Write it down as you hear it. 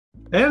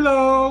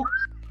Hello,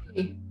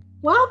 Hey,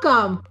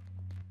 welcome.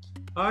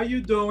 how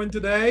you doing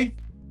today?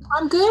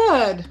 I'm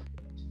good.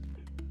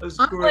 That's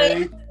I'm Liz,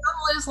 great.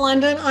 I'm Liz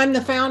London. I'm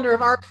the founder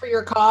of Art for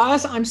Your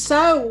Cause. I'm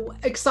so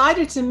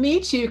excited to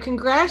meet you.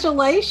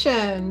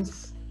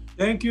 Congratulations.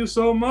 Thank you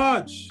so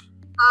much.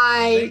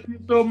 I, Thank you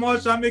so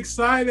much. I'm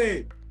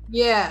excited.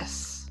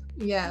 yes.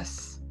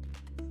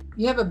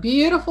 You have a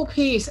beautiful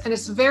piece and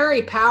it's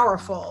very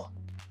powerful.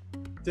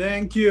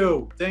 Thank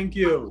you. Thank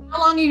you.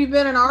 How long have you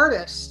been an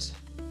artist?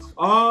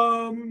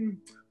 Um,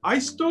 I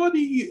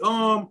studied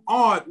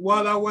art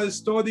while I was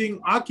studying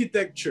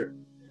architecture.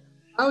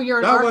 Oh, you're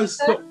an That was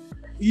architect? so,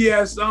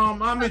 yes,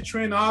 I'm a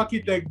trained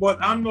architect, but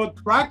I'm not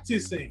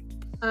practicing.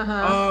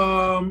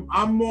 Uh-huh.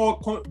 I'm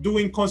more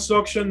doing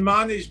construction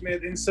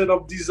management instead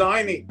of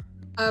designing.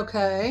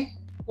 Okay.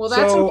 Well,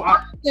 that's So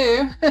important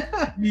too.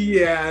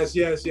 yes.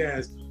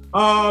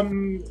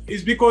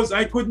 It's because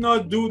I could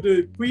not do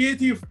the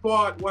creative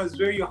part was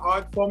very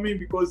hard for me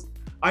because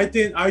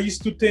I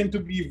used to tend to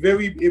be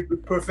very a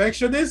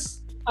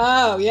perfectionist.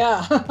 Oh,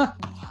 yeah.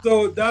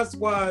 So that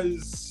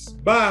was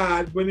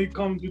bad when it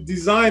comes to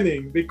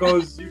designing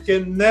because you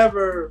can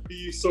never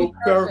be so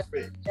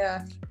perfect.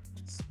 Yeah.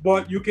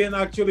 But you can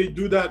actually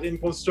do that in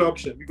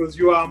construction because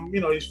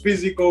it's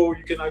physical.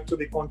 You can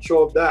actually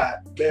control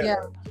that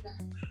better.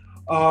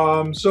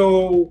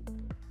 So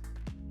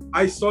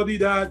I studied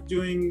that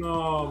during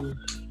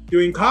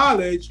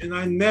college, and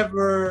I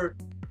never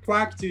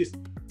practiced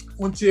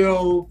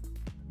until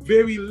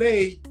very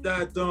late.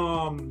 That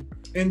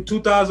in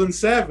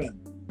 2007,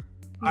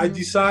 I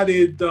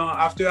decided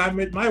after I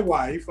met my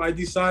wife, I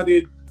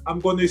decided I'm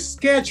going to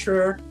sketch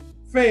her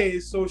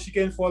face so she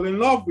can fall in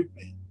love with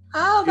me.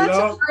 Oh, that's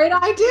a great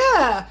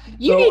idea.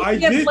 You So need I to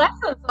give did.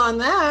 lessons on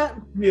that.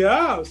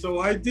 Yeah, so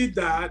I did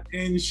that,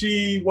 and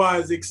she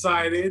was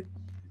excited,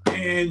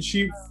 and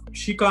she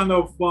kind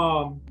of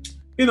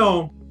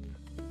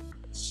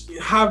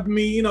have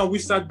me, we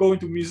start going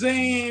to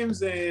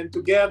museums and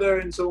together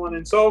and so on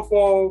and so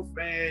forth,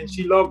 and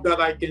she loved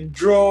that I can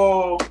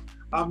draw.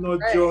 I'm not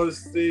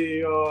just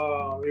a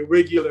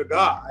regular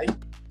guy.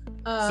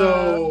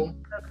 So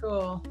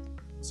cool.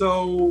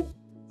 So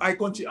I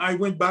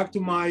went back to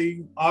my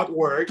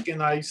artwork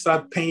and I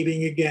started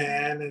painting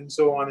again and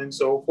so on and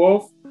so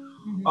forth.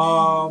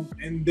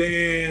 And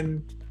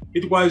then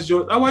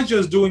I was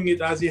just doing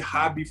it as a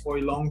hobby for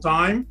a long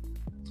time.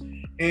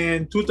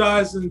 In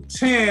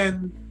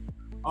 2010,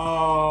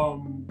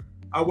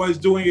 I was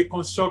doing a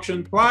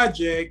construction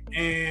project,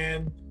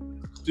 and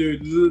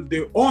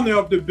the owner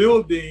of the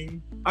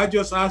building, I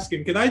just asked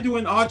him, can I do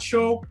an art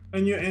show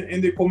in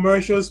the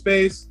commercial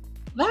space?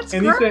 That's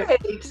and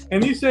great.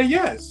 He said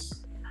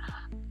yes.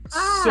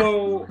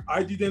 So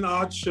I did an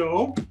art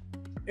show,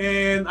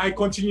 and I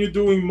continue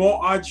doing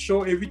more art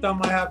show. Every time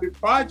I have a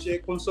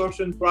project,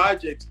 construction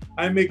projects,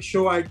 I make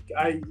sure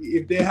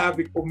if they have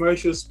a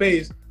commercial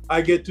space,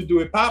 I get to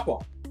do a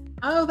pop-up.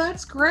 Oh,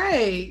 that's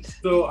great.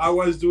 So I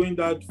was doing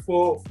that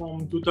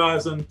from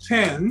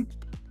 2010.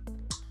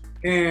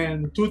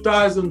 And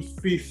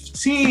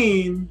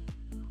 2015,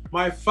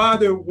 my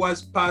father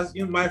was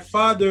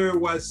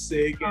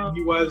sick, and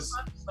he was,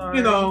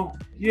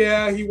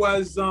 he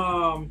was,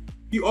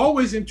 he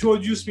always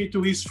introduced me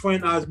to his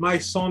friend as my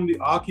son, the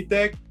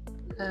architect,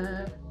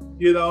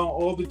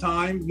 all the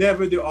time,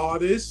 never the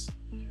artist.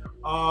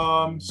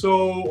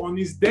 So on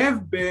his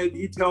deathbed,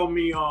 he told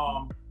me,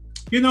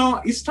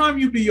 it's time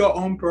you be your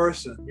own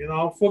person,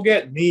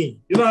 forget me.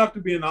 You don't have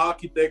to be an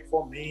architect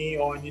for me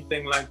or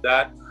anything like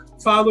that.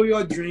 Follow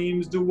your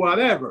dreams, do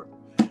whatever.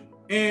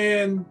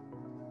 And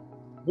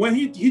when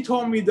he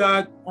told me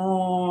that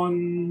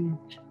on,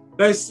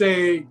 let's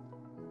say,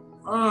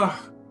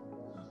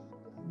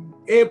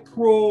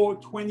 April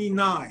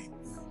 29th,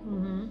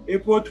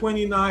 April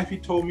 29th, he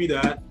told me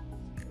that.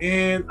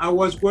 And I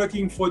was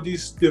working for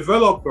this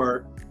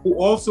developer who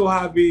also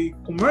have a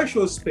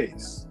commercial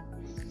space.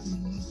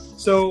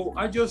 So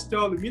I just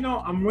told him,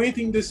 I'm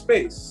renting the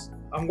space.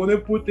 I'm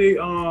gonna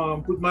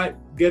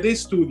get a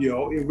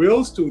studio, a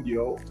real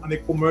studio, on a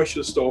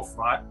commercial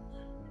storefront,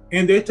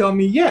 and they tell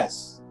me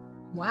yes.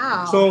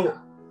 Wow. So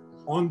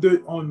on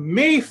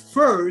May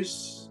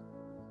 1st,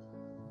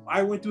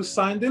 I went to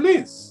sign the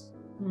lease.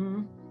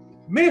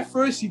 May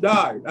 1st, he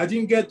died. I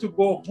didn't get to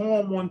go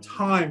home on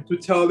time to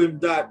tell him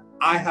that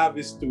I have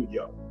a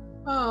studio.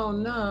 Oh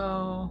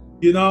no.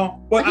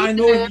 But I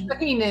know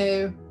he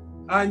knew.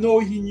 I know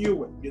he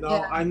knew it,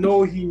 I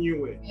know he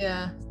knew it.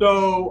 Yeah.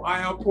 So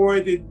I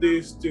operated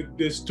the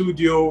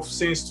studio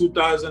since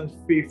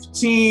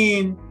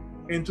 2015.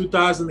 In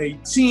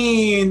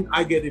 2018,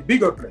 I get a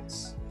bigger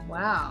place.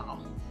 Wow.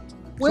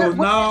 Where is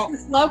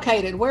this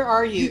located? Where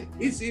are you?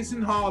 It's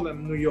in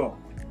Harlem, New York.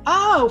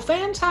 Oh,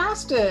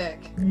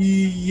 fantastic.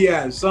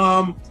 Yes.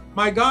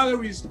 My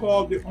gallery is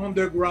called the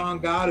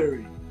Underground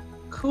Gallery.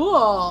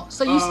 Cool.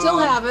 So you still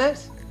have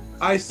it?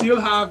 I still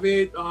have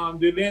it.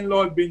 The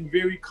landlord been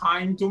very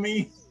kind to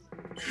me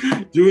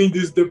during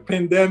the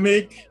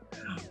pandemic.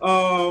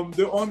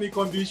 The only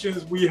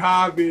conditions we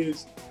have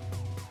is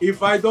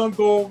if I don't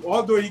go,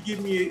 although he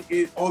give me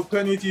an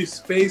alternative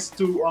space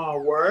to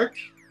work,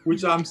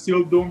 which I'm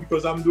still doing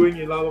because I'm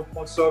doing a lot of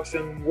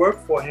construction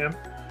work for him,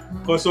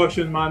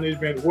 construction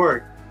management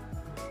work.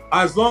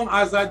 As long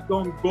as I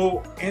don't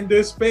go in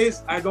the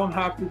space, I don't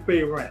have to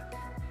pay rent.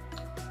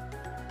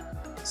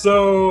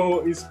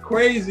 So it's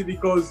crazy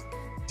because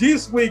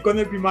this week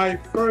gonna be my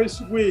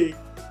first week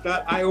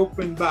that I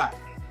open back.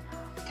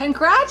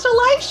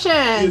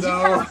 Congratulations! You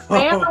know?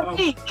 You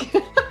week.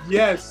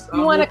 Yes.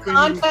 You won a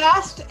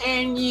contest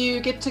and you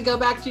get to go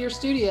back to your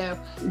studio.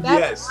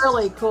 That's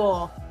really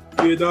cool.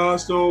 You know,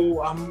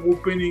 so I'm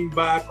opening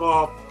back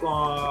up.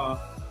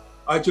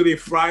 Actually,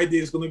 Friday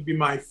is going to be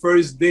my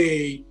first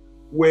day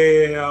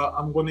where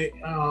I'm going to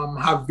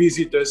have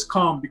visitors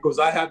come because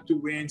I have to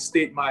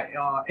reinstate my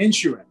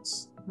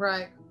insurance.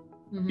 Right.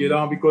 Mm-hmm. You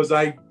know, because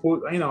I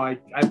put a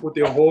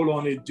hold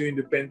on it during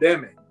the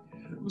pandemic.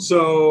 Mm-hmm.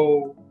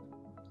 So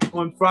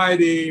on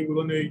Friday, we're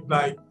going to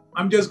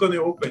I'm just going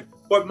to open.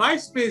 But my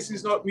space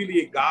is not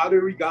really a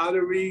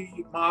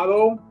gallery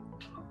model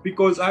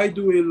because I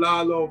do a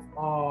lot of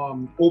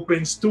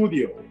open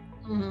studio.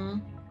 Mm-hmm.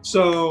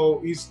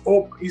 So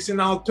it's an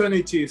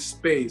alternative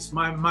space.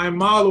 My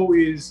model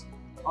is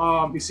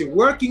it's a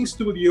working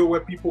studio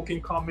where people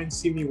can come and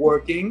see me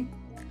working.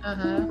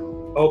 Uh-huh.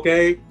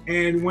 Okay,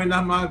 and when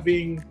I'm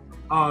having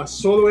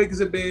solo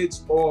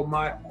exhibits or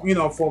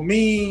for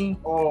me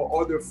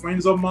or other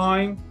friends of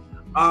mine,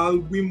 I'll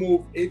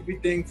remove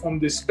everything from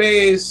the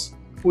space,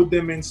 put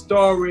them in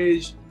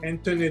storage,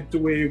 and turn it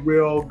to a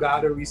real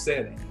gallery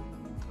setting.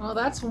 Well,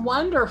 that's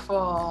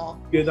wonderful.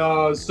 You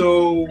know,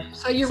 so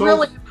you're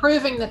really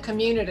improving the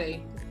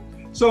community.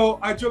 So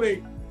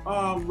actually,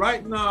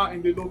 right now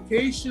in the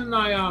location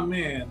I am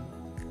in,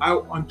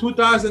 on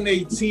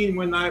 2018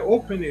 when I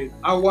opened it,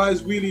 I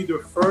was really the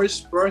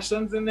first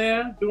person in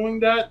there doing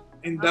that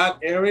in that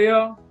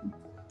area.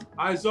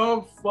 As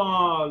of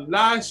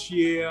last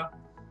year,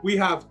 we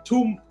have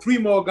 3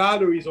 more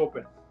galleries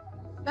open.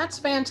 That's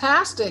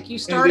fantastic. You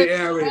started in the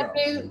area.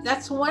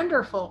 That's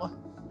wonderful.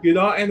 You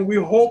know, and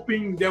we're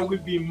hoping there will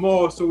be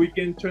more so we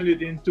can turn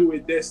it into a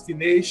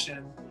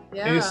destination.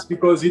 Yeah. And it's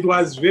because it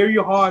was very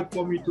hard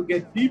for me to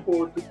get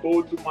people to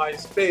go to my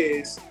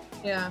space.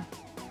 Yeah.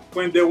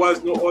 When there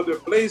was no other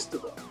place to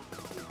go.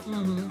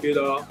 Mm-hmm. You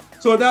know,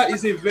 so that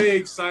is a very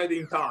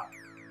exciting time.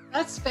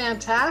 That's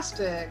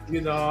fantastic.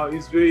 You know,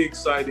 it's very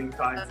exciting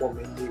time for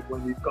me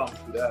when it comes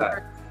to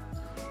that.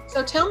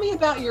 So tell me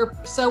about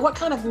so what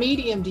kind of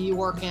medium do you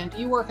work in? Do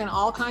you work in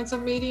all kinds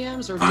of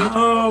mediums or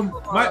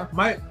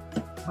my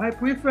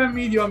preferred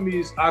medium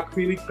is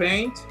acrylic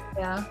paint.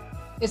 Yeah.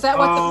 Is that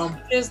what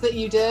the is that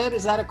you did?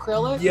 Is that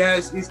acrylic?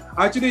 Yes, it's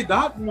actually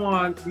that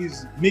one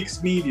is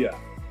mixed media.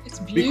 It's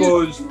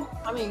beautiful.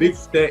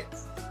 Because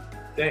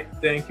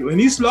thank you. And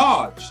it's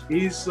large.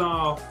 It's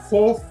 4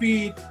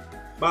 feet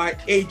by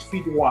 8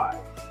 feet wide.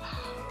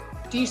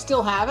 Do you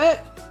still have it?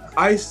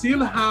 I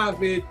still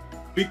have it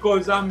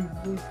because I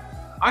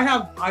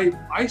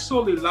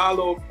sold a lot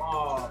of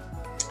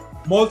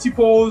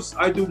multiples.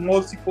 I do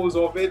multiples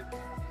of it,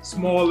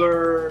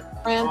 smaller,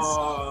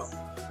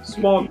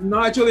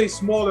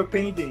 smaller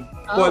painting,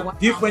 but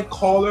different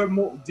colors,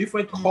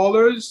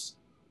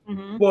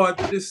 mm-hmm. but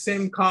the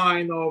same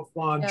kind of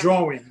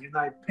drawing, and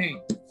I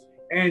paint.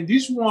 And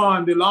this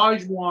one, the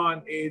large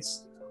one,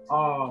 is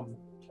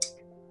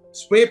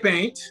spray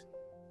paint,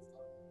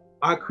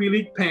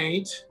 acrylic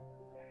paint.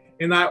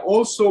 And I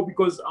also,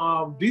 because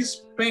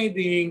this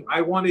painting,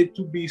 I want it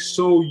to be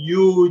so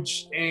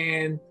huge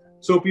and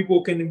so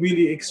people can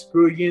really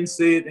experience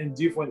it in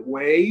different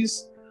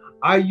ways.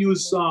 I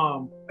use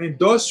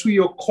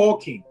industrial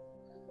caulking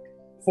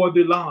for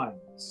the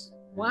lines.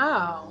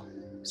 Wow.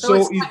 So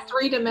it's like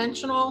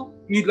 3-dimensional?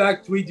 It's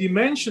like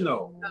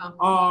 3-dimensional.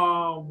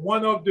 Oh.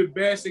 One of the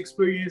best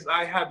experience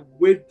I had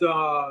with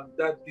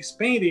this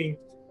painting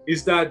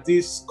is that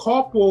this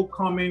couple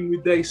coming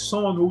with their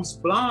son who's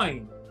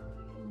blind.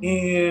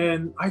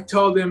 And I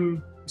told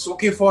him it's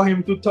okay for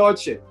him to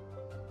touch it.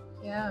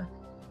 Yeah.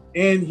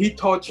 And he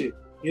touched it,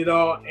 you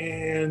know,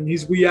 and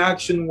his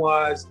reaction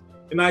was,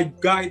 and I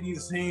guide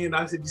his hand,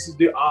 I said, this is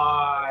the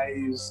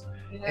eyes.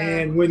 Yeah.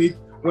 And when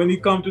he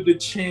come to the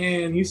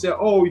chin, he said,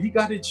 oh, he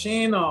got a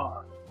chin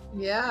on.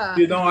 Yeah.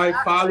 You know, I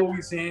follow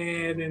his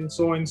hand and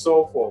so on and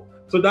so forth.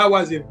 So that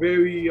was a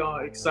very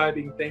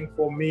exciting thing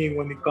for me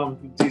when it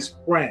comes to this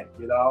print,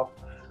 you know.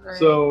 Right.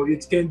 So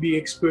it can be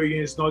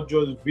experienced not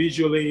just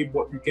visually,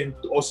 but you can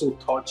also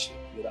touch it,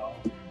 you know.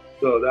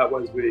 So that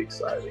was very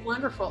exciting. That's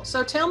wonderful.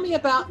 So tell me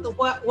about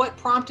what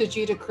prompted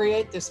you to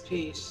create this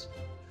piece.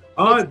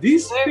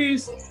 Piece.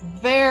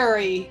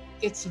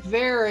 It's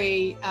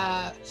very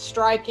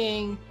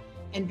striking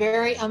and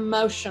very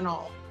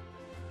emotional.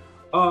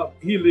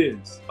 He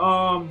is.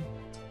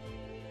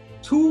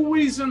 2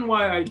 reasons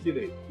why I did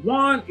it.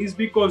 One is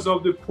because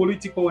of the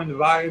political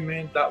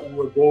environment that we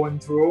were going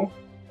through.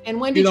 And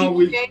when did you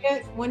create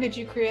it? When did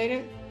you create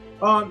it?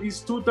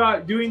 It's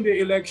during the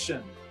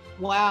election.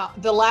 Wow,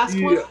 the last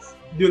one?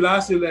 The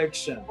last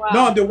election. Wow.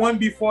 No, the one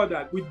before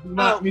that with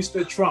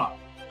Mr. Trump.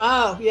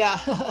 Oh, yeah.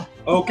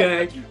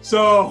 Okay,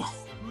 so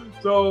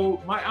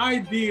So my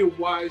idea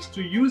was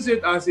to use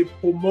it as a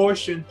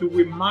promotion to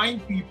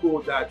remind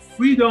people that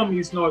freedom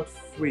is not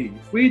free.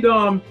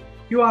 Freedom,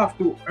 you have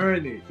to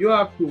earn it. You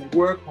have to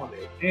work on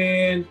it.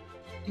 And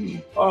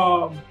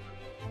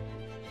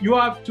you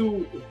have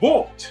to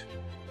vote.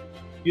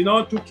 You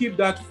know, to keep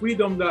that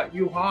freedom that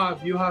you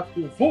have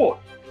to vote.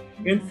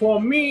 And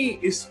for me,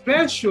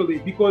 especially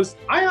because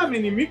I am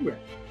an immigrant,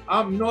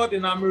 I'm not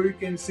an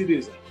American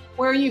citizen.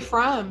 Where are you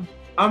from?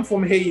 I'm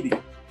from Haiti.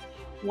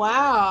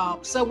 Wow.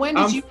 So when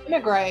did you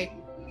immigrate?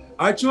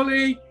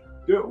 Actually,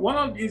 one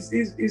of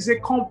is a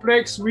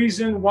complex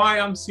reason why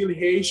I'm still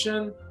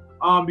Haitian,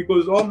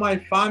 because all my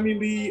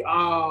family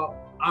are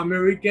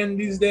American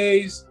these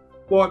days,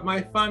 but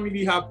my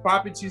family have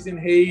properties in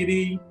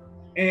Haiti.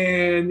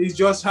 And it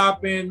just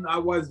happened, I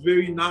was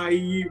very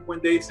naive when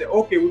they said,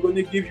 okay, we're going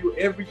to give you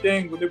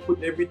everything, we're going to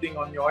put everything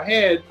on your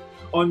head,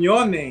 on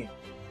your name.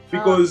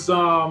 Because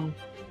of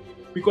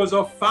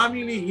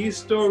family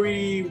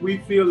history, we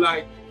feel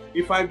like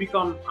if I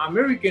become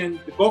American,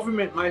 the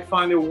government might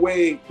find a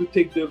way to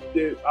take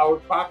our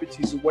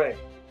properties away.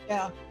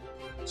 Yeah.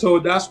 So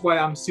that's why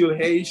I'm still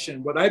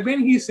Haitian. But I've been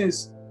here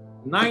since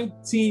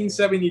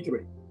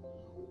 1973.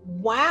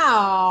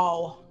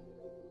 Wow.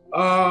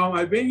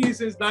 I've been here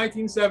since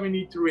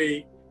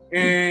 1973,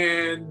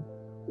 and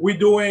we're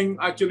doing,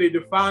 actually,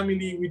 the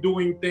family, we're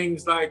doing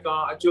things like,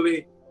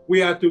 actually,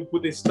 we had to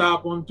put a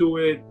stop onto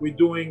it. We're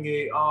doing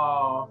a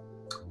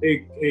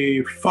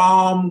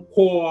farm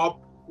co-op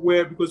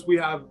where, because we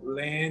have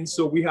land,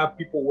 so we have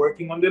people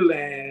working on the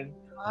land.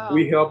 Wow.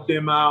 We help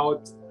them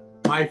out.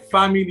 My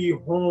family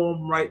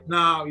home right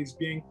now is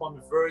being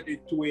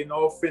converted to an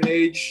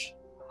orphanage.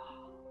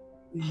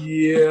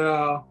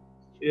 Yeah.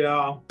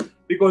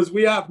 Because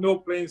we have no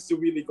plans to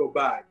really go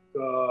back.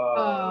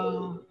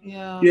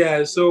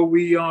 Yeah, so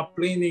we are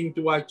planning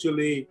to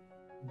actually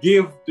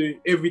give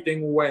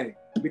everything away,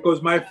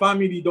 because my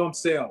family don't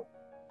sell.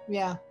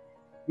 Yeah.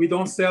 We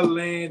don't sell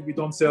land, we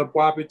don't sell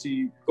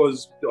property,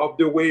 because of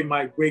the way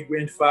my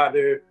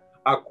great-grandfather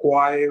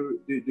acquired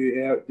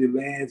the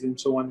lands and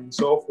so on and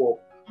so forth.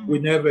 We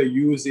never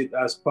use it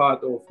as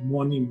part of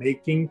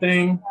money-making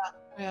thing.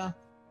 Yeah.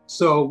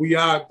 So we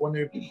are going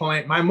to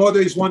plan. My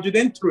mother is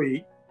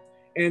 103.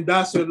 And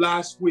that's her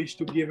last wish,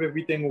 to give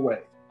everything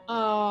away.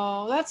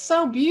 Oh, that's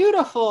so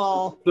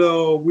beautiful.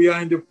 So we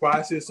are in the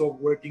process of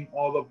working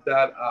all of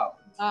that out.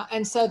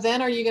 And so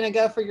then are you going to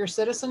go for your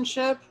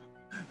citizenship?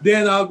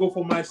 Then I'll go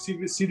for my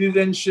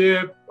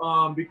citizenship,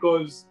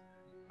 because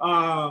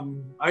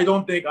I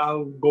don't think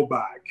I'll go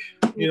back.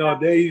 You know,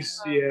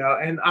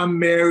 and I'm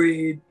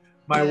married.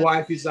 My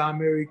wife is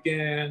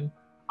American.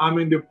 I'm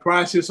in the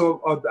process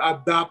of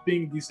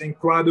adopting this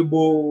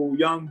incredible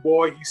young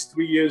boy. He's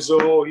 3 years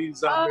old.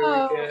 He's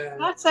American.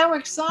 That's so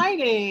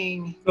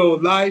exciting. So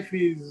life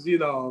is,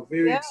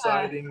 very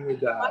exciting with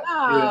that.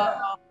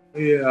 Wow.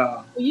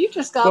 Yeah. Well, you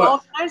just got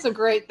all kinds of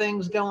great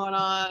things going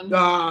on.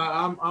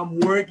 I'm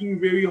working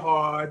very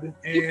hard.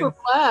 Super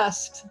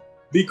blessed.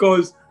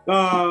 Because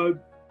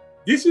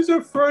this is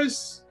the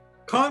first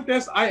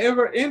contest I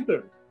ever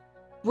entered.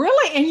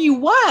 Really? And you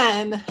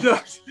won?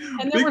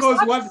 And there because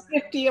was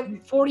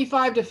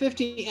 45 to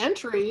 50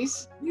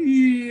 entries.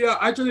 Yeah,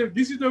 actually,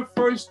 this is the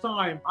first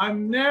time. I've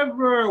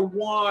never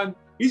won.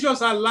 It's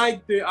just I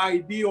like the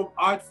idea of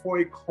art for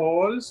a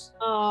cause.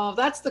 Oh,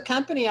 that's the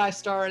company I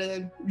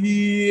started.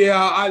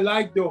 Yeah, I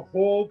like the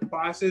whole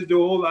process, the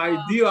whole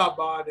idea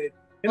about it.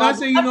 And I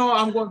say,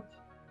 I'm going.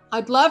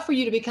 I'd love for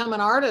you to become an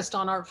artist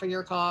on Art for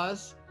Your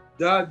Cause.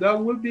 That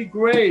would be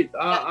great.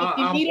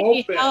 I'm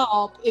open.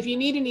 If you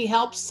need any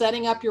help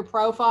setting up your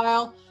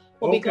profile,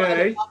 we'll be glad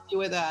to help you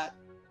with that.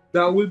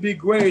 That would be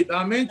great.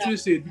 I'm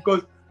interested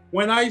because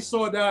when I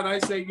saw that, I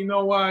said, you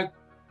know what?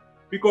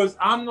 Because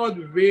I'm not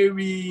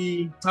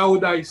very, how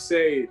would I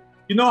say it?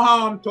 You know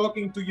how I'm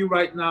talking to you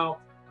right now?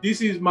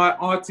 This is my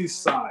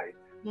artist side,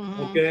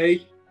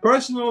 okay?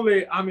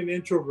 Personally, I'm an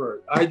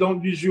introvert. I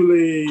don't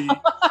usually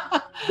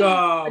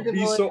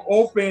be so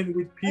open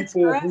with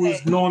people who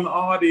is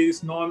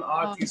non-artist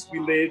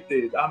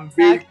related. I'm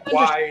very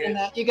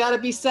quiet. You got to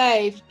be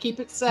safe. Keep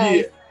it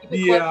safe.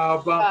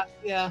 Yes,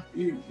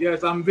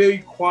 I'm very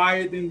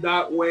quiet in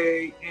that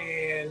way,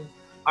 and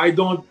I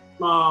don't.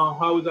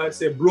 How would I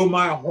say? Blow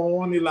my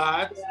horn a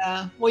lot.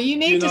 Yeah. Well, you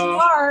need to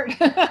start.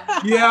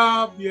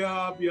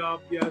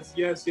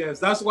 Yes.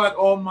 That's what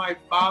all my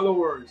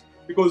followers.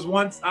 Because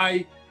once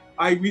I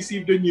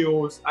receive the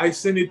news, I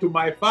send it to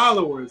my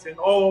followers, and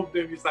all of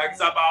them is like,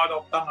 it's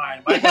about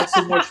time. I got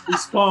so much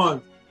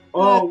response.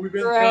 Oh, we've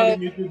been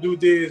telling you to do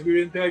this. We've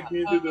been telling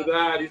you to do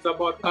that. It's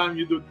about time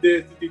you do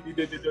this.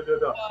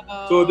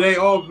 So they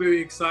all very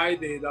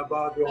excited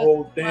about the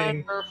whole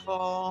thing.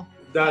 Wonderful.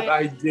 That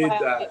I did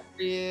that.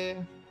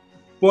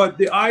 But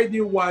the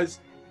idea was,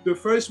 the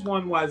first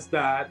one was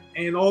that,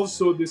 and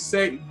also the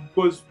second,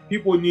 because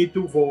people need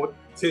to vote.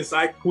 Since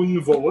I couldn't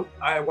vote,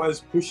 I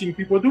was pushing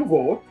people to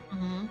vote,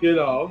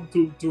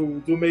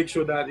 to make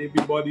sure that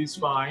everybody's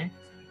fine.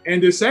 And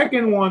the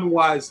second one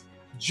was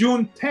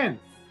June 10th.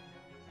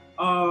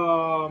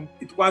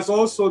 it was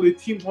also the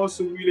theme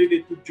also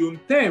related to June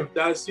 10th.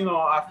 That's, you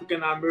know,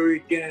 African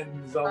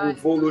Americans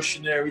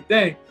revolutionary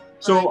thing.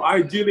 So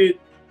I did it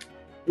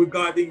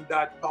regarding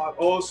that part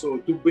also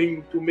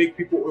to make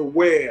people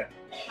aware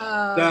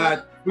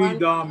that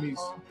freedom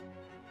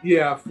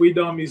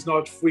is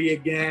not free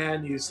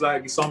again. It's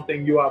like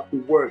something you have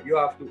to work. You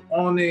have to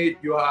own it.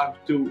 You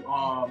have to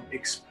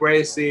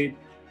express it.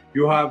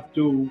 You have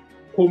to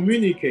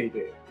communicate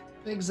it.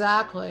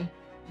 Exactly.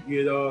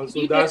 You know,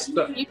 so you do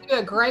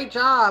a great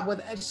job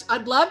with.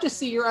 I'd love to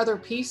see your other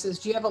pieces.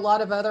 Do you have a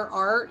lot of other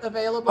art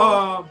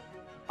available?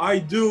 I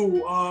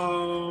do.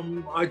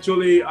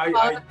 Actually,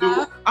 I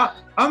do.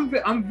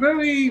 I'm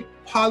very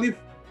poly.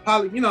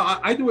 You know,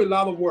 I do a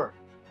lot of work.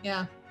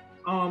 Yeah.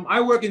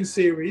 I work in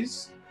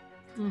series.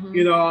 Mm-hmm.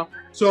 You know,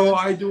 so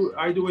I do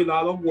a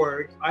lot of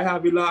work. I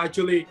have a lot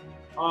actually.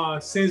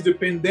 Since the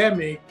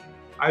pandemic,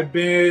 I've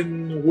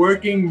been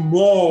working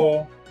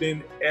more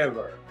than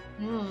ever.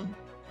 Mm.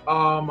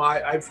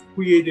 I've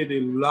created a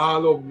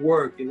lot of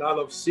work, a lot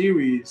of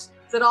series.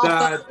 Is it all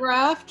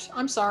photographed?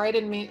 I'm sorry, I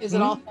didn't mean. Is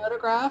it all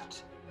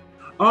photographed?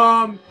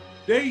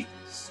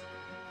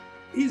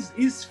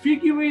 Is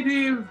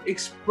figurative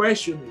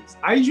expressionist.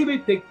 I usually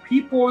take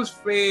people's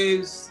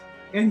face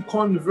and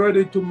convert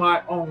it to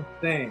my own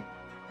thing.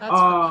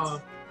 The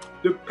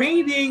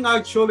painting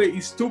actually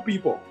is two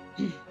people.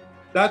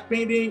 That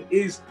painting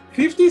is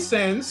 50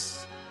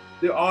 Cent,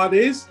 the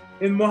artist,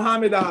 and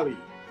Muhammad Ali.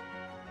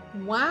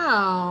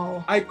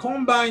 Wow. I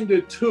combined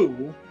the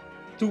two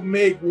to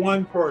make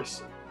one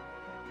person.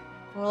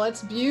 Well,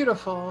 it's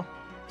beautiful.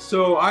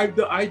 So I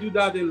do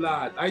that a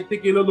lot. I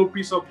take a little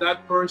piece of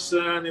that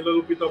person, a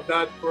little bit of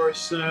that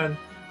person,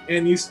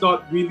 and it's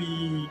not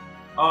really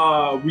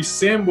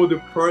resemble the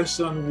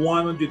person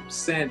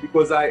 100%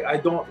 because I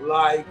don't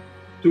like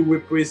to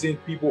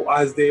represent people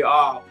as they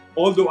are.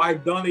 Although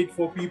I've done it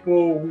for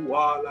people who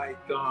are like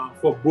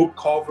for book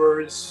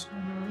covers.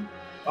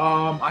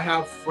 Mm-hmm. I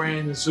have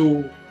friends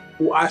who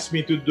ask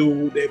me to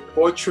do their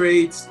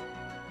portraits,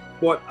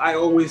 but I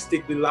always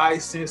take the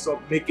license of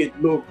make it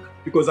look,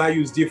 because I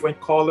use different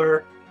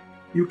color.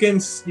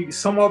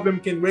 Some of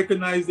them can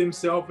recognize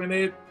themselves in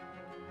it,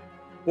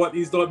 but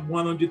it's not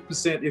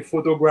 100% a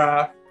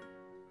photograph.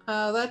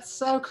 Oh, that's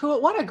so cool.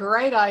 What a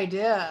great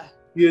idea.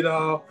 You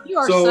know, you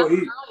are so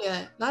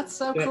brilliant. That's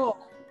so cool.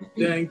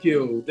 Thank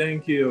you.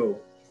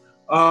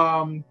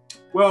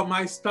 Well,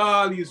 my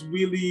style is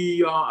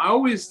really, I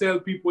always tell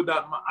people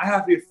that I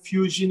have a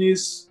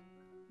fusionist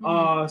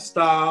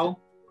style.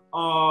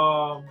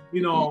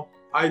 You know,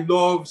 I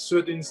love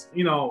certain,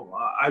 you know,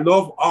 I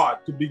love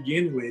art to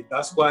begin with.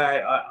 That's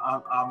why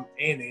I'm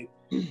in it.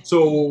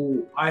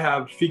 So I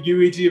have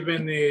figurative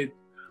in it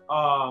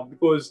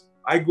because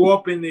I grew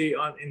up in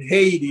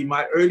Haiti.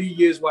 My early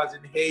years was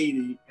in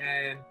Haiti,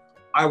 and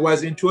I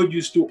was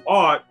introduced to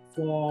art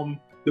from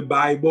the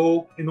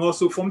Bible and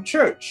also from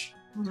church.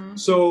 Mm-hmm.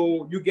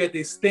 So you get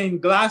a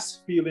stained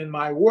glass feel in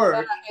my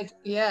work.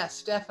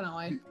 Yes,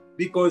 definitely.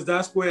 Because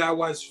that's where I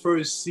was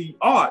first see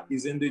art,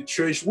 is in the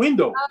church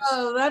windows.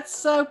 Oh, that's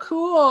so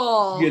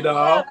cool. You know,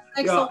 that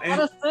makes a lot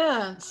of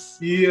sense.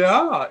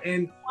 Yeah,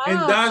 and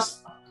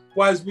that's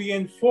was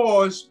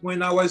reinforced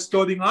when I was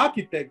studying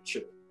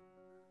architecture.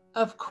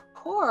 Of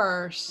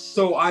course.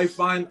 So I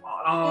find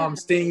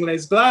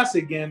stainless glass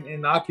again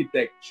in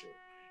architecture.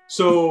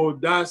 So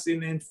that's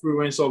an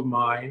influence of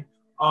mine.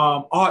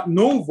 Art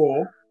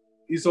Nouveau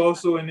is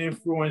also an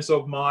influence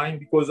of mine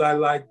because I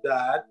like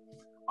that.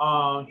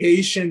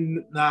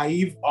 Haitian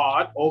naive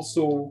art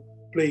also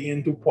play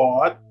into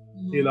part,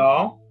 you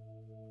know.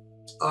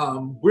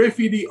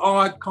 Graffiti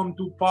art come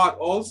to part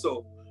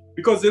also,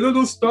 because a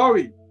little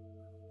story.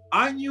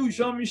 I knew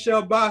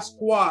Jean-Michel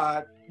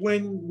Basquiat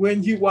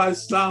when he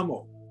was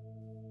Soumo.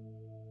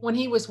 When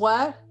he was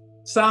what?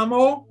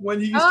 Soumo, when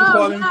he used to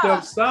call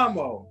himself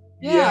Soumo.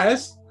 Yeah.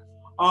 Yes.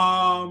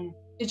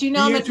 Did you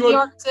know him in New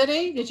York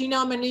City? Did you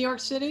know him in New York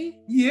City?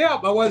 Yeah,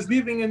 I was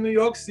living in New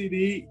York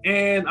City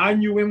and I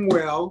knew him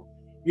well.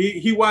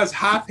 He was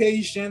half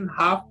Haitian,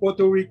 half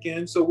Puerto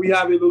Rican, so we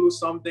have a little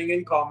something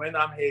in common.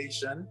 I'm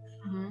Haitian.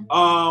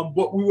 Mm-hmm.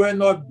 But we were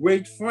not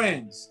great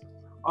friends.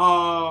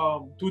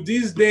 To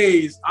these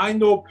days, I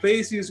know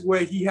places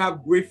where he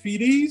have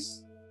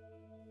graffitis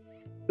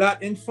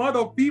that in front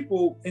of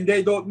people and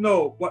they don't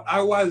know, but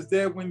I was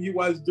there when he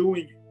was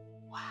doing it.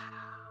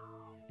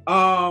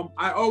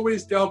 I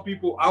always tell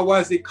people I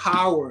was a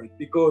coward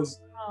because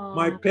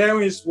my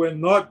parents were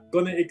not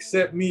gonna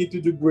accept me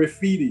to do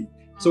graffiti.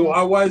 So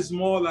I was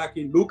more like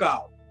a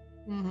lookout.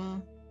 Mm-hmm.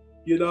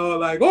 You know,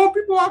 like, oh,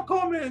 people are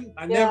coming.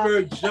 I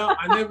never jump.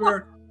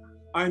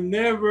 I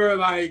never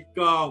like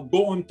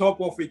go on top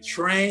of a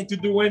train to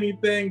do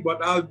anything.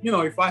 But I'll, you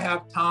know, if I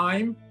have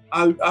time,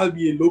 I'll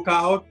be a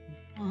lookout.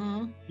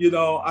 Mm-hmm. You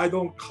know, I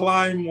don't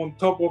climb on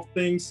top of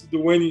things to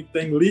do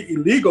anything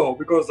illegal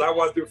because I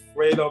was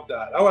afraid of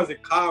that. I was a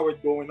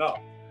coward growing up.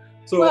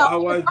 So I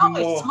was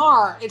probably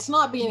smart. It's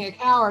not being a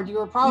coward. You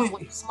were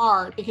probably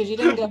smart because you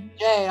didn't go to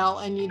jail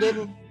and you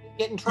didn't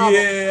get in trouble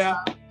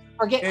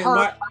or get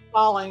hurt by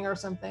falling or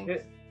something.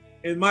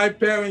 And my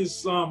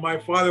parents, my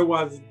father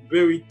was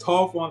very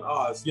tough on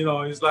us. You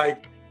know, it's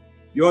like,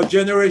 your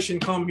generation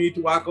come here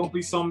to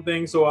accomplish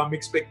something, so I'm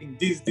expecting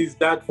this,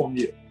 that from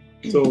you.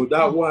 So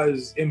that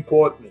was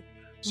important.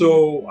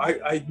 So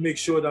I make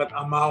sure that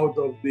I'm out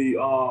of the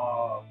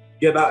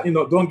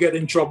don't get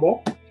in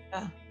trouble.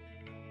 Yeah.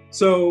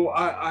 So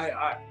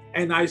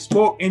I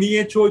spoke, and he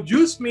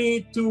introduced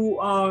me to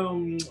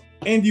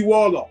Andy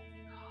Warlock.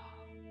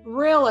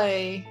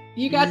 Really?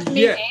 You got to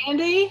meet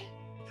Andy?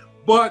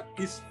 But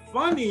it's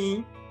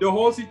funny, the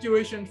whole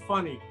situation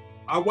funny.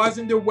 I was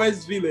in the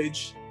West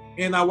Village,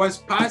 and I was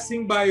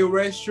passing by a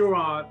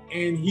restaurant,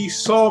 and he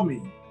saw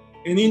me,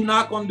 and he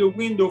knocked on the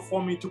window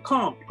for me to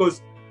come,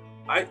 because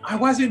I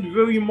wasn't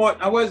very much,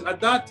 at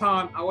that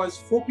time, I was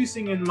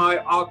focusing in my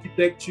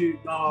architecture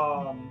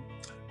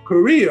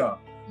career.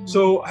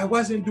 So I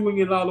wasn't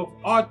doing a lot of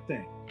art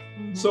thing.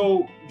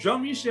 So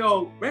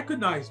Jean-Michel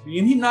recognized me,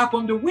 and he knocked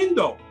on the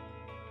window,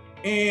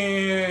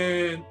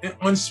 and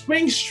on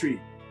Spring Street,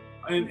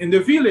 in the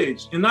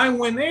village. And I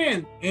went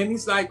in, and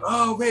he's like,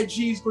 "Oh,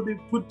 Reggie, it's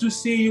good to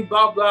see you,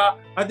 blah, blah."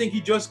 I think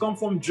he just come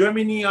from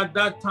Germany at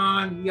that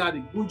time. He had a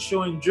good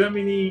show in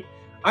Germany.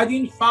 I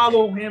didn't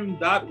follow him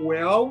that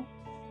well.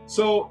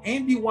 So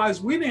Andy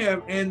was with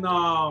him, and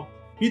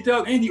he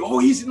told Andy, "Oh,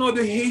 he's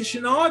another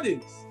Haitian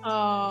artist."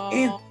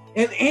 Oh.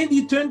 And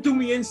Andy turned to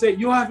me and said,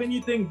 "You have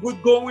anything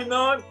good going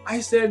on?" I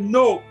said,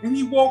 "No." And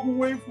he walked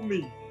away from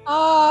me.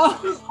 Oh.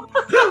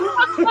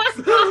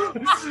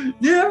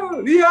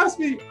 Yeah, he asked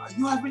me,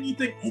 "You have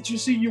anything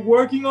interesting you're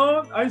working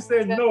on?" I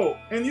said, "No."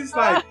 And he's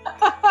like,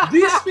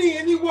 "This thing,"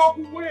 and he walked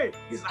away.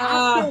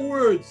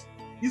 Afterwards,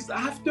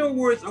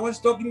 I was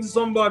talking to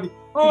somebody.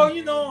 "Oh,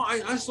 you know,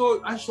 I saw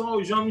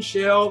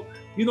Jean-Michel,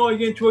 you know,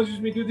 he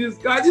introduced me to this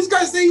guy. This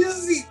guy said,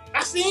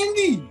 that's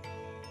Andy.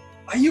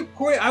 Are you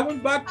crazy?" I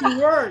went back to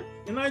work,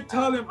 and I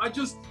tell him,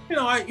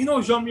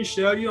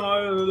 Jean-Michel,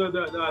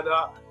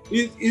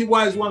 He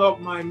was one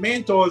of my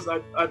mentors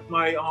at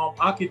my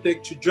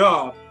architecture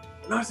job.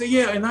 And I said,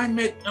 "Yeah," and I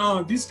met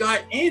this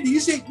guy, Andy. He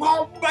said,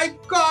 "Oh my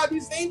God,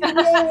 it's Andy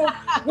Warlock.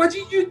 What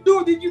did you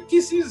do? Did you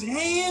kiss his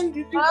hand?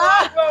 Did you?"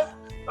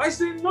 I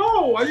said,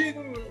 "No, I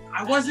didn't.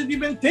 I wasn't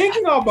even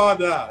thinking about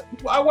that.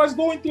 I was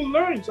going to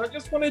lunch. I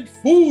just wanted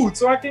food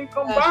so I can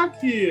come back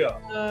here."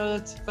 Oh,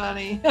 that's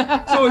funny.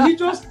 So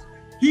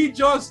he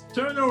just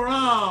turned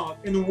around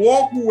and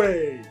walked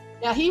away.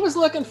 Yeah, he was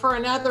looking for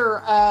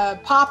another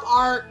pop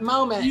art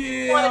moment.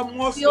 Yeah,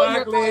 most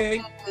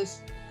likely.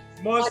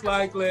 Most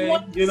likely,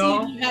 you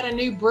know. You had a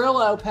new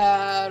Brillo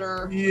pad,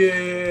 or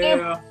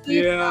yeah.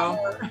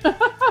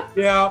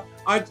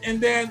 And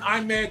then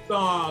I met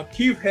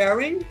Keith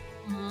Haring.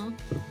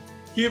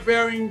 Keith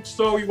Haring,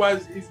 so it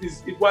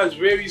was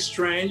very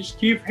strange.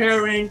 Keith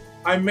Haring,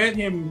 I met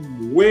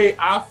him way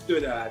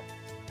after that.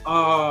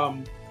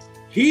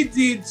 He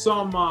did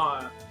some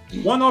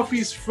one of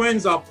his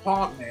friends'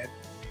 apartment.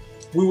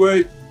 We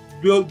were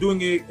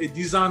doing a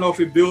design of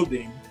a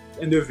building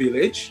in the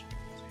village,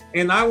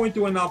 and I went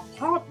to an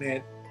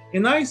apartment,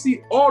 and I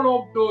see all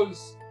of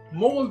those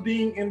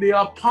molding in the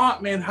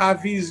apartment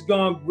have his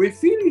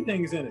graffiti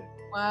things in it.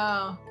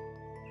 Wow.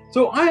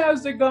 So I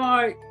asked the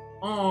guy,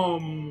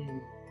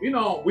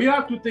 we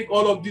have to take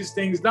all of these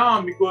things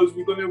down because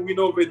we're gonna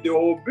renovate the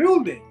whole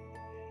building.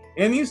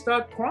 And he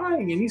started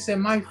crying, and he said,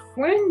 "My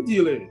friend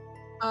did it."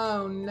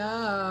 Oh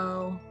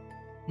no.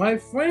 "My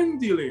friend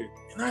did it."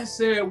 And I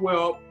said,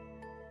 "Well,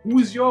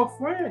 who's your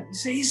friend?" He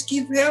said, "He's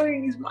Keith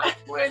Haring. He's my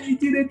friend. He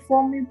did it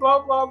for me, blah,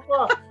 blah,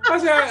 blah." I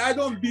said, I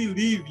don't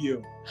believe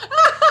you."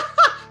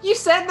 You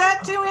said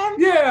that to him?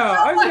 Yeah,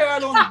 I said, "I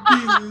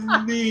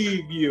don't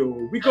believe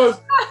you." Because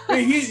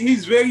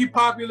he's very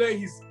popular.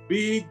 He's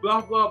big,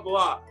 blah, blah,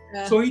 blah.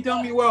 Yeah. So he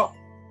told me, "Well,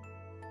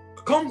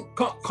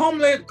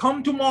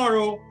 come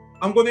tomorrow.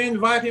 I'm going to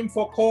invite him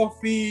for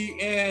coffee,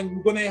 and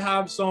we're going to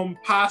have some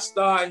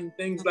pasta and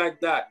things like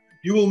that.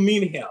 You will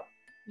meet him."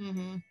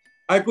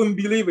 I couldn't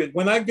believe it.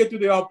 When I get to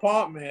the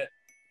apartment,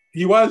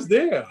 he was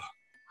there.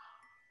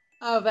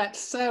 Oh, that's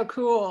so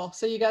cool.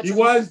 So you got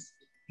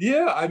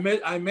I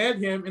met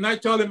him, and I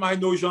told him I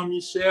know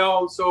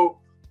Jean-Michel. So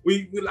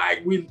we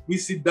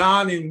sit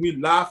down and we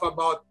laugh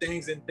about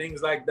things and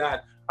things like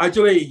that.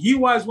 Actually, he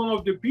was one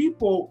of the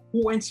people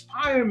who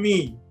inspired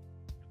me,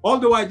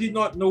 although I did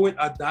not know it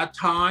at that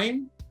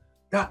time,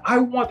 that I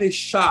want a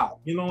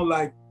shop,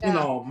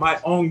 my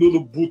own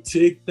little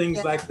boutique,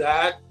 things like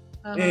that.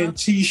 And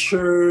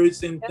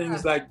T-shirts and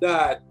things like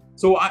that.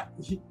 So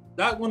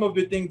that's one of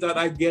the things that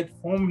I get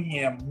from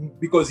him,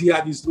 because he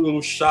had his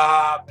little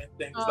shop and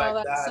things like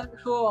that. That's so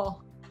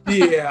cool.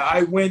 Yeah,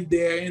 I went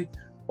there, and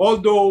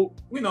although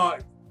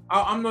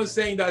I'm not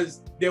saying that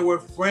they were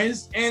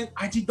friends, and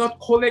I did not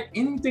collect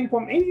anything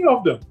from any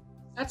of them.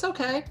 That's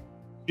okay.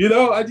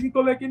 I didn't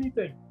collect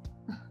anything.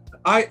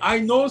 I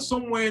know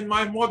somewhere in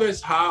my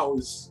mother's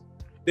house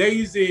there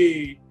is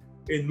a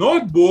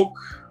notebook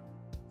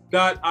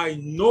that I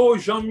know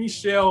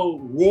Jean-Michel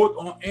wrote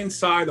on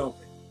inside of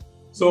it.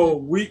 So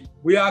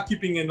we are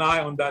keeping an eye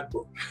on that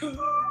book.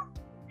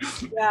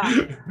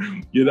 Yeah.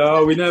 You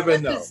know, we never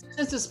know.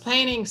 Since his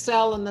paintings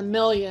sell in the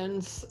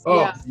millions.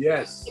 Oh, yeah.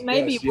 yes. It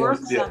may be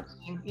worth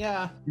something.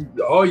 Yeah.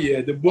 Oh,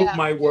 yeah. The book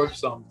might worth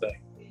something,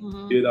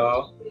 you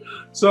know.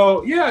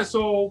 So, yeah.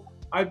 So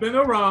I've been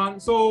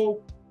around.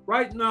 So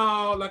right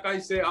now, like I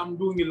say, I'm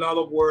doing a lot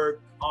of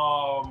work.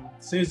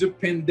 Since the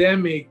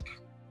pandemic,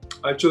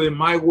 actually,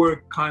 my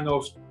work kind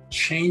of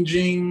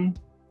changing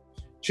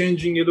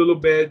a little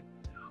bit.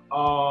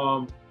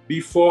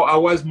 Before I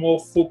was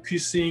more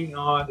focusing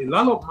on a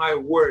lot of my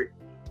work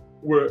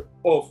were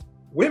of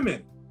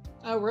women.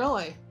 Oh,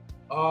 really?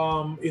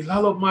 A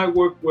lot of my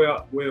work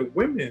were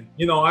women.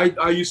 You know,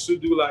 I used to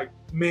do like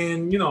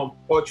men, you know,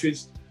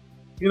 portraits,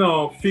 you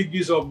know,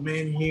 figures of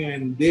men here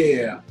and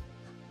there.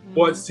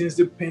 But since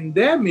the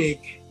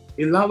pandemic,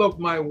 a lot of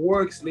my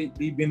works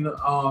lately been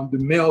the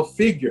male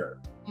figure,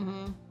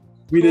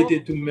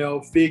 related to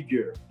male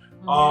figure.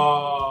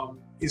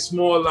 It's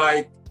more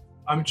like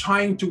I'm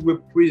trying to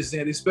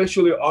represent,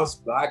 especially us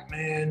Black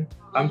men,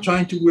 I'm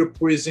trying to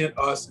represent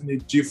us in a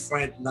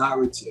different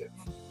narrative.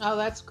 Oh,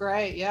 that's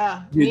great.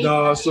 Yeah. You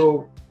know,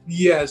 so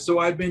yeah, so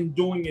I've been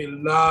doing a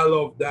lot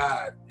of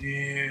that.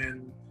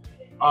 And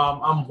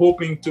I'm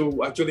hoping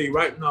to actually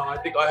right now, I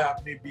think I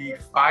have maybe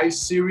 5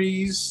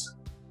 series.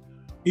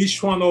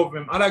 Each one of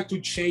them, I like to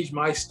change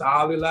my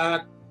style a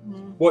lot.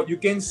 But you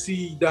can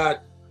see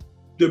that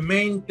the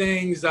main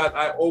things that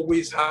I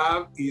always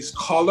have is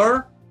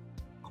color.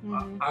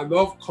 I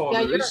love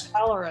colors. Yeah, you're a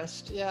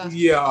colorist. Yeah.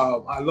 Yeah,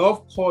 I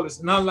love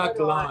colors, not like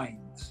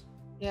lines.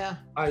 Yeah.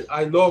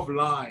 I love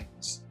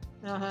lines.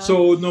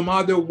 So no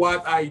matter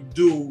what I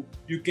do,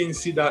 you can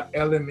see that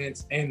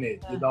elements in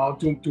it, you know,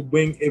 to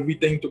bring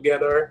everything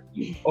together.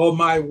 All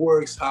my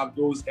works have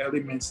those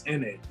elements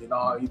in it, you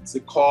know, it's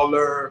the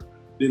color,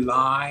 the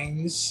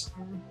lines,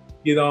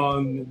 you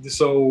know,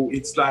 so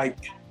it's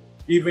like,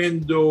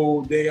 even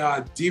though they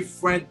are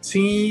different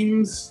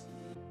teams,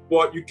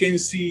 but you can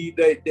see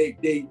that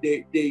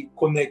they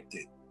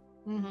connected.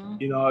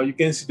 You know, you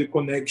can see the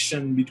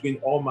connection between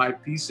all my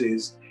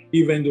pieces,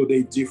 even though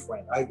they're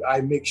different.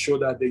 I make sure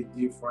that they're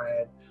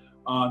different.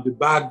 The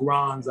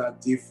backgrounds are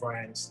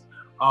different.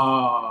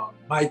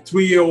 My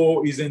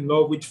 3-year-old is in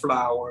love with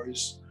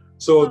flowers.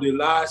 So the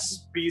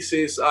last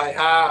pieces I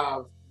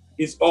have,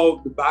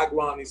 the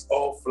background is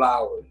all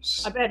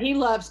flowers. I bet he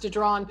loves to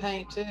draw and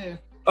paint too.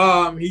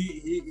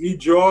 He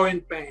draw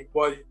and paint,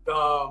 but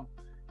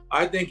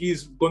I think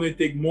he's gonna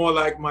take more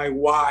like my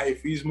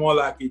wife. He's more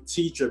like a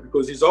teacher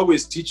because he's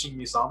always teaching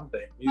me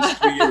something. He's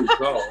 3 years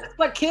old.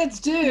 What kids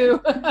do.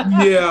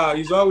 Yeah,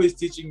 he's always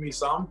teaching me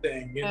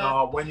something. You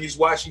know, when he's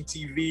watching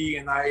TV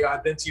and I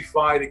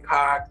identify the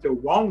character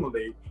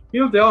wrongly,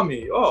 he'll tell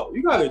me, "Oh,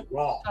 you got it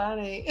wrong."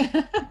 Funny.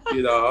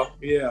 You know,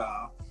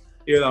 yeah,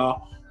 you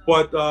know.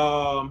 But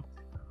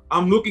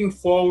I'm looking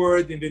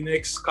forward in the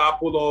next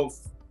couple of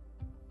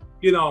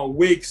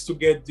weeks to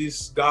get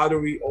this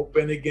gallery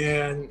open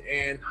again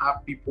and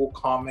have people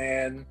come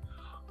in.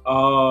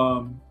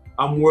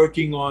 I'm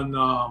working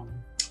on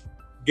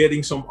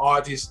getting some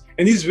artists,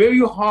 and it's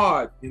very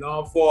hard,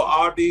 for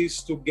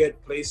artists to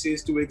get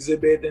places to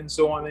exhibit and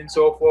so on and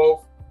so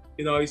forth.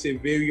 It's a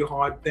very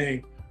hard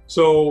thing.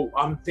 So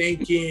I'm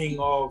thinking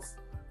of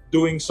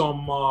doing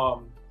some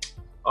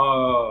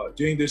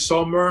during the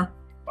summer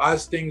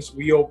as things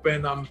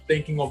reopen. I'm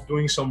thinking of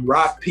doing some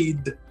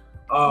rapid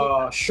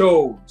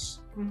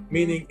shows,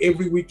 meaning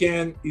every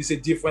weekend is a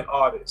different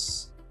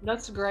artist.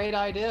 That's a great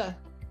idea.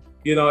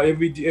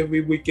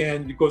 Every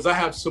weekend, because I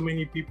have so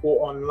many people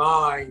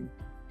online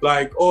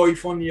like, oh,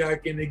 if only I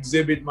can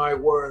exhibit my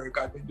work.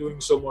 I've been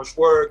doing so much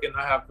work and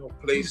I have no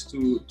place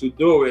to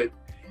do it.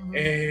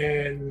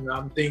 And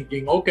I'm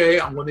thinking, okay,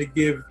 I'm going to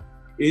give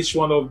each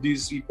one of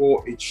these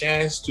people a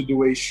chance to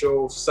do a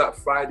show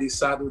Friday,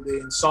 Saturday,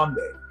 and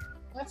Sunday.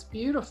 That's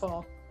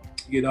beautiful.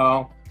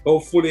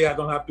 Hopefully I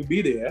don't have to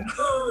be there.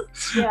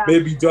 Yeah.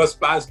 Maybe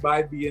just pass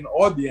by, be an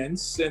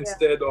audience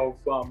instead of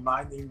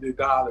minding the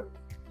gallery.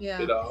 Yeah.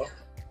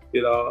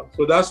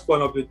 So that's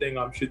one of the things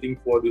I'm shooting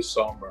for this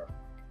summer.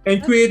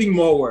 And creating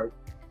more work.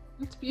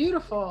 It's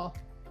beautiful.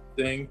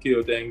 Thank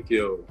you.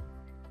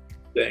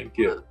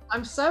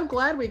 I'm so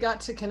glad we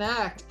got to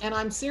connect. And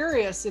I'm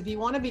serious. If you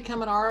want to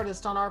become an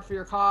artist on Art for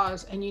Your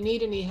Cause and you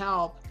need any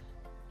help,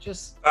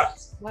 just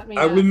let me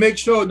know. I will make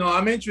sure. No,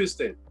 I'm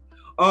interested.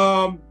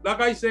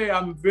 Like I say,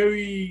 I'm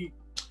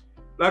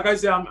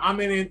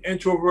an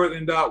introvert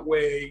in that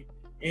way.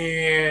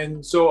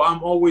 And so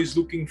I'm always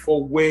looking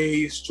for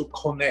ways to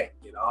connect.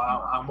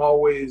 I'm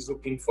always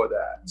looking for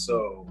that.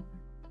 So,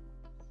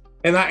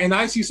 and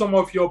I see some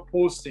of your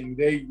posting.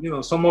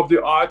 Some of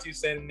the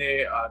artists in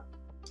there are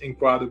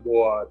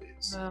incredible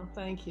artists. Oh,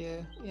 thank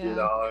you.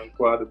 Yeah.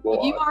 Incredible.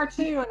 Well, you are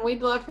too, and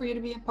we'd love for you to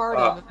be a part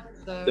of it.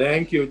 So.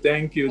 Thank you.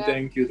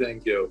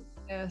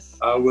 Yes.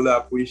 I will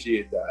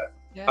appreciate that.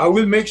 Yes. I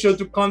will make sure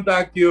to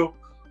contact you.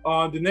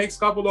 The next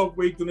couple of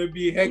weeks gonna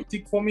be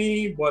hectic for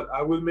me, but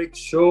I will make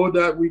sure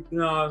that we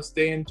can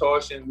stay in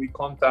touch and we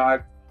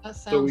contact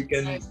so we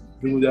can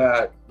do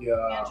that.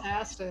 Yeah.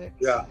 Fantastic.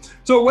 Yeah.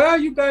 So where are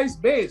you guys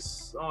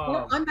based?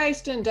 I'm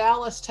based in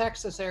Dallas,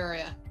 Texas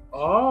area.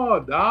 Oh,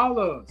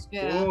 Dallas.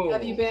 Yeah. Cool.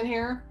 Have you been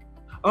here?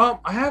 I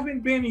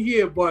haven't been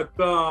here, but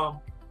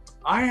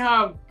I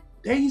have.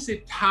 There is a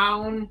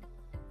town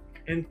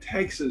in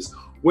Texas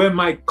where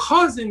my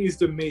cousin is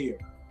the mayor.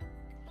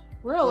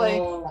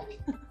 Really?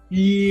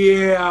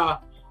 Yeah.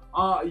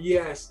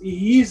 Yes,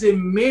 he's a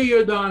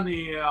mayor down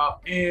there,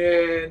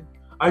 and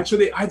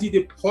actually, I did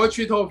a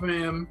portrait of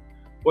him,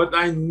 but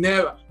I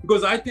never,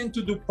 because I tend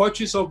to do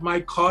portraits of my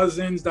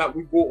cousins that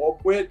we go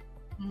up with,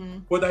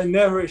 but I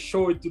never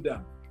show it to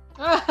them.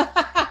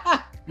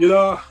 You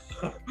know,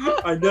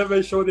 I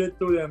never showed it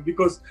to them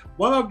because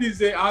one of these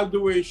days I'll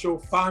do a show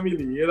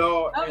family, you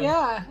know. Oh, and,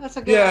 yeah, that's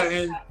a good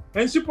idea.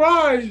 And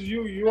surprise,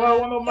 you are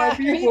one of my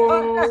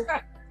people.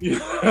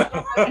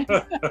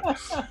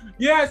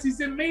 Yes,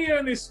 he's a mayor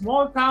in a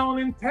small town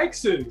in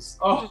Texas.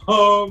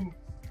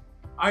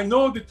 I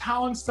know the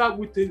town starts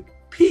with the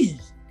P,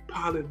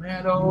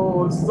 Palmetto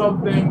or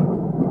something.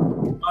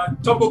 On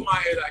top of my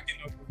head, I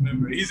cannot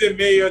remember. He's a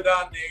mayor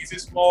down there. It's a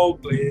small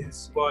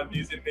place, but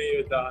he's a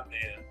mayor down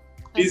there.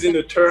 He's an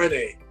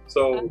attorney,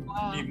 so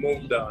he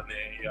moved down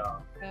there. Yeah.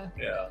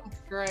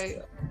 That's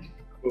great.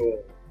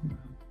 Cool.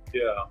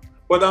 Yeah,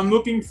 but I'm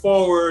looking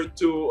forward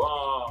to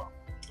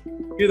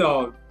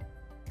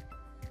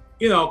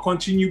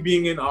continue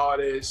being an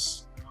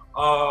artist.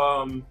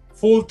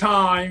 Full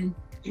time,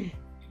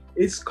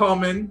 it's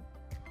coming.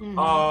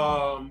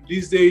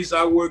 These days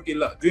I work a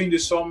lot. During the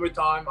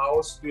summertime, I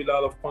also do a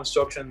lot of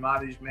construction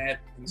management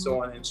and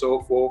so on and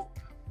so forth.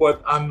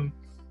 But I'm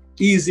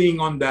easing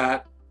on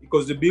that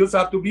because the bills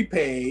have to be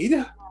paid.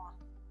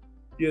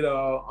 You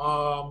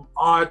know,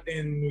 art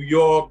in New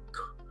York,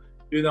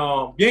 you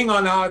know, being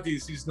an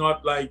artist is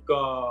not like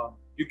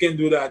you can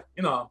do that.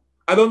 You know,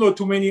 I don't know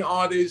too many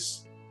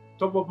artists.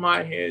 Top of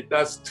my head,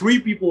 that's 3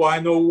 people I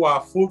know who are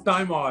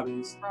full-time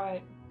artists.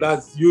 Right.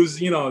 That's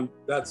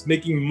that's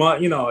making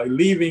money, a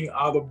living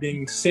out of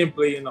being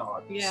simply an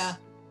artist. Yeah.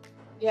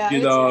 Yeah.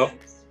 You know.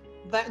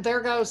 There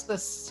goes the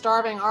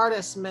starving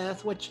artist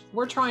myth, which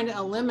we're trying to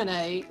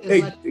eliminate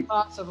as much as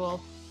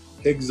possible.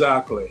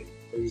 Exactly.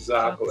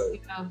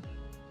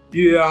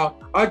 Yeah,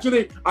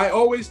 actually, I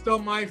always tell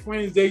my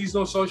friends there is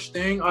no such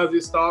thing as a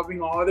starving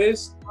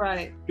artist.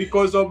 Right.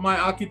 Because of my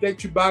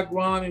architecture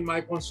background and my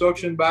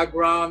construction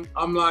background,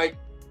 I'm like,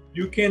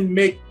 you can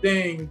make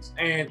things,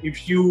 and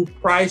if you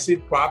price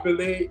it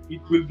properly,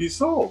 it will be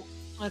sold.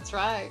 That's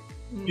right.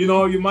 You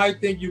know, you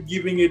might think you're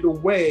giving it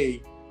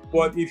away,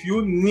 but if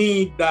you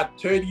need that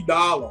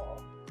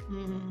 $30,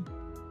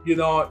 you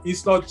know,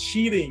 it's not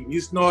cheating.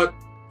 It's not.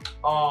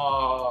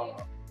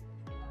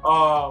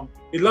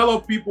 A lot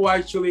of people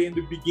actually in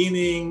the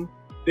beginning,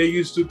 they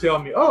used to tell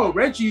me, oh,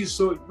 Reggie's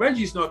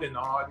not an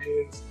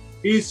artist.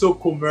 He's so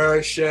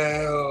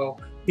commercial.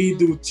 He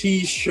do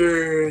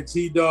T-shirts.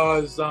 He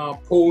does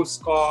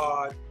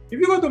postcard. If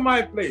you go to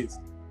my place,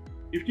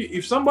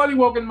 if somebody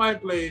walk in my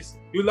place,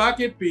 you like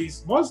a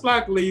piece, most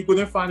likely you're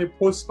gonna find a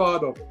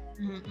postcard of it.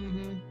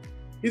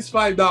 It's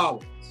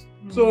 $5.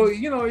 So,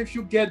 you know, if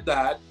you get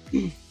that,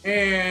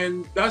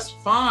 and that's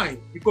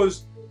fine,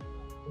 because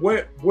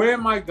where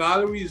my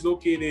gallery is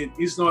located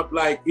is not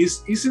like,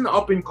 it's an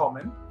up and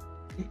coming,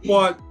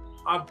 but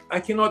I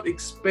cannot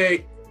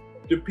expect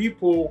the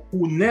people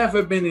who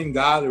never been in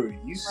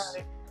galleries,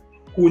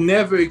 who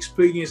never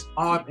experienced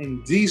art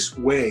in this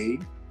way,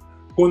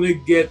 gonna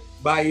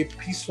buy a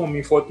piece from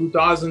me for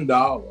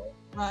 $2,000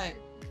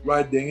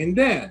 right then and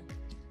then.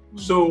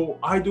 So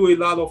I do a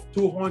lot of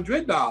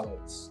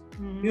 $200.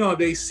 You know,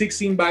 they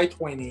 16 by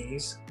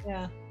 20s.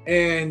 Yeah.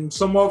 And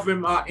some of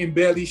them are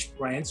embellished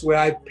prints where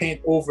I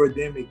paint over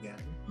them again.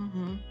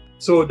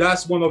 So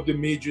that's one of the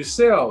major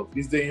sales,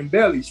 is the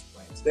embellished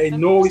prints. They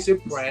know it's a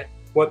print,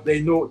 but they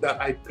know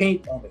that I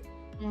paint on it.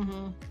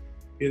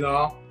 You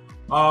know,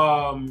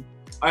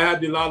 I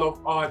had a lot of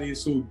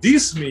artists who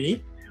diss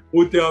me,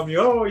 who tell me,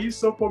 oh, he's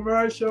so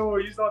commercial,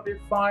 he's not a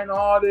fine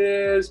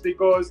artist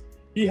because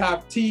he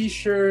have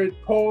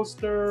T-shirt,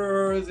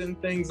 posters,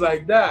 and things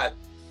like that.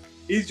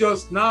 It's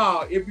just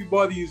now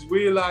everybody is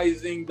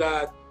realizing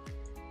that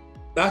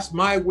that's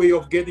my way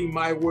of getting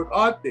my work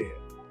out there.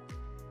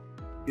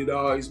 You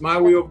know, it's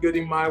my way of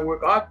getting my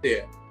work out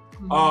there.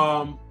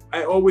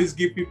 I always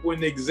give people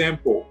an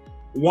example.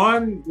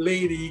 One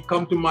lady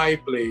come to my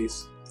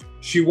place.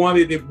 She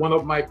wanted one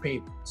of my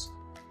paintings.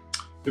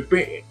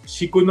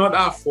 She could not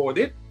afford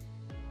it,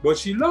 but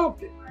she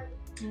loved it.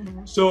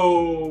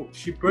 So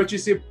she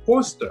purchased a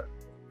poster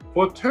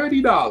for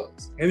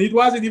 $30, and it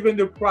wasn't even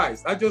the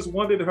price. I just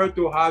wanted her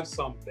to have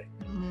something.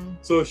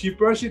 So she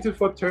purchased it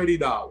for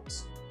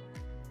 $30.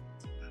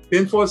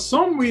 Then for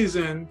some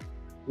reason,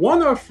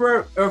 one of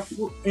her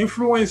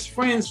influenced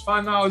friends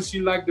found out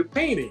she liked the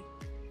painting,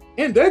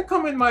 and they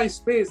come in my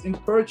space and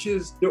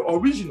purchase the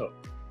original,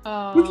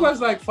 which was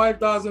like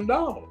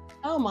 $5,000.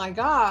 Oh my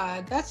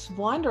God, that's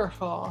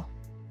wonderful.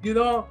 You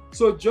know,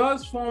 so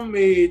just from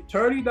a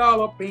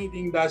 $30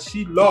 painting that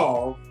she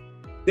loved,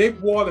 they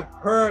bought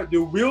her the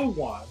real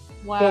one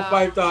for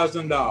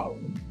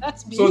 $5,000.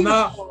 That's beautiful. So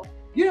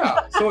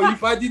now, so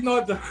if I did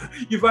not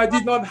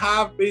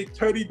have a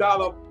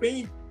 $30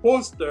 paint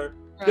poster,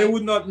 they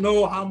would not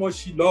know how much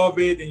she loved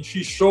it, and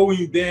she's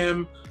showing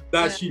them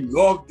that she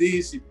loved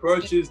this, she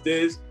purchased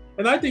this.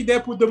 And I think they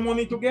put the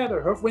money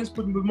together. Her friends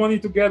put the money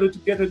together to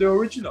get her the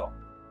original.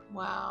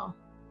 Wow.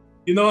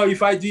 You know,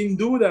 if I didn't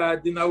do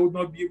that, then I would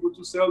not be able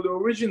to sell the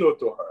original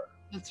to her.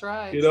 That's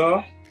right. You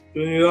know?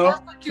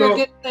 Sounds like you're a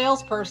good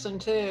salesperson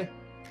too.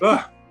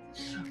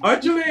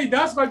 Actually,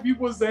 that's what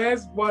people say,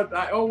 but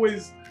I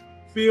always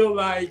feel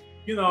like,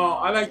 you know,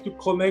 I like to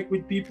connect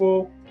with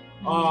people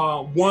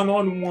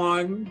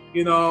one-on-one.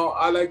 You know,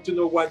 I like to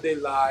know what they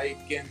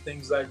like and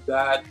things like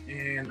that.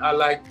 And I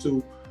like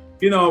to,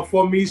 you know,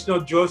 for me, it's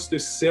not just the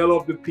sale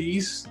of the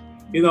piece.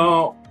 You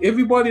know,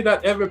 everybody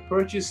that ever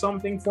purchased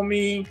something for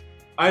me,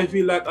 I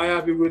feel like I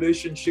have a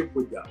relationship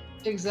with them.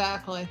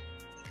 Exactly.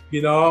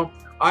 You know,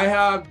 I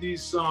have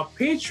this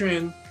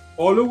patron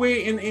all the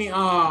way in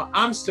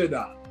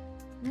Amsterdam,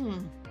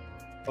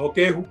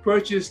 okay, who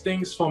purchased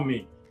things from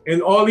me.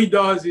 And all he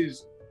does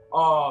is,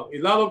 a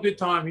lot of the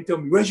time, he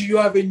tells me, Reggie, you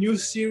have a new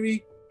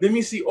series? Let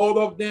me see all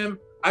of them.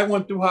 I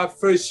want to have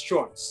first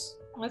choice.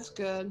 That's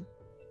good.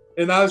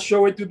 And I'll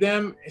show it to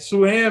them,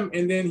 to him,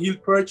 and then he'll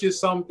purchase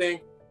something.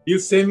 He'll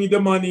send me the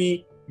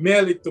money,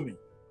 mail it to me,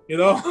 you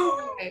know?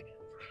 Right.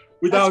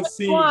 Without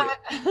seeing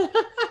it.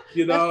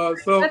 You know,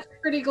 so that's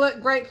a pretty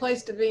great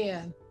place to be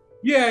in.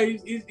 Yeah,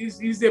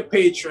 he's a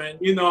patron.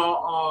 You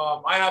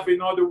know, I have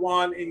another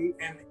one in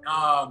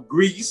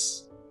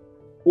Greece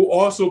who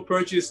also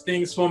purchased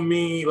things from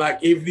me.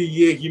 Like every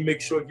year, he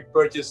makes sure he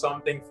purchases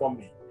something from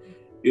me.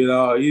 You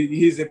know,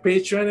 he's a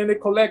patron and a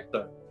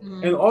collector,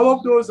 and all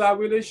of those are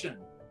relation.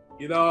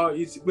 You know,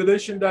 it's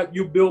relation that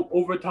you build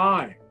over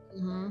time.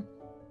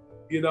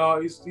 You know,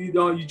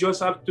 you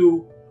just have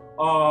to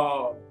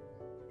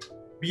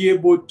be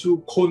able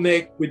to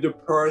connect with the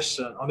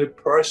person on a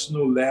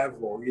personal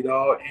level, you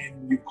know,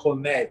 and you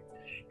connect.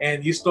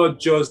 And it's not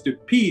just the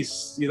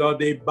piece, you know,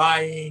 they're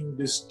buying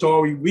the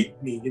story with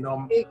me, you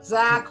know.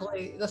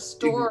 Exactly. The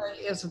story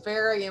is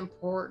very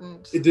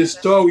important. The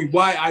story,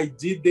 why I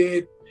did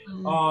it.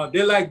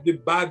 They like the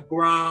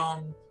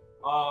background.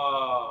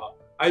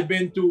 I've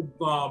been to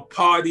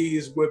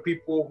parties where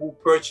people who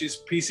purchase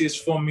pieces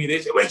from me,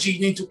 they say, Reggie, you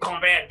need to come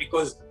back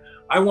because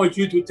I want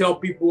you to tell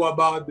people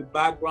about the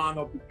background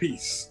of the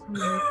piece.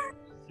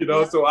 You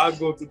know, so I'll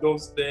go to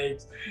those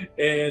things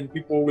and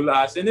people will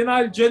ask. And then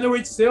I'll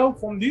generate sales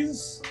from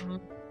these,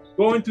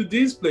 going to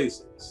these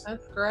places.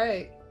 That's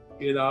great.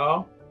 You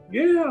know?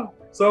 Yeah.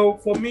 So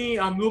for me,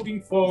 I'm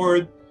looking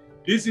forward.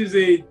 This is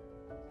a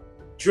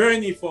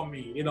journey for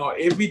me. You know,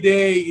 every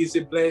day is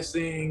a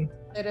blessing.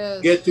 It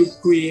is. Get to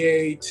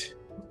create,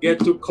 get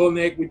to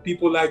connect with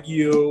people like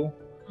you,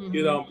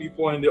 you know,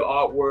 people in the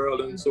art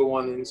world and so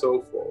on and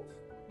so forth.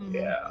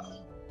 Yeah.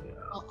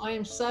 Well, I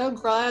am so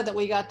glad that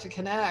we got to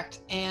connect,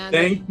 and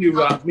thank you.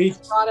 Me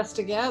brought us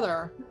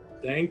together.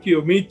 Thank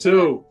you. Me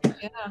too.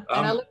 Yeah,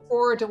 and I look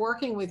forward to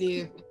working with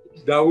you.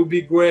 That would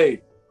be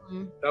great.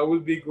 That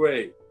would be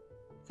great.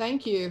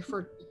 Thank you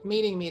for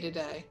meeting me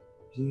today.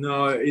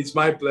 No, it's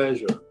my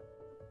pleasure.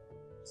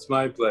 It's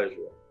my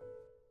pleasure.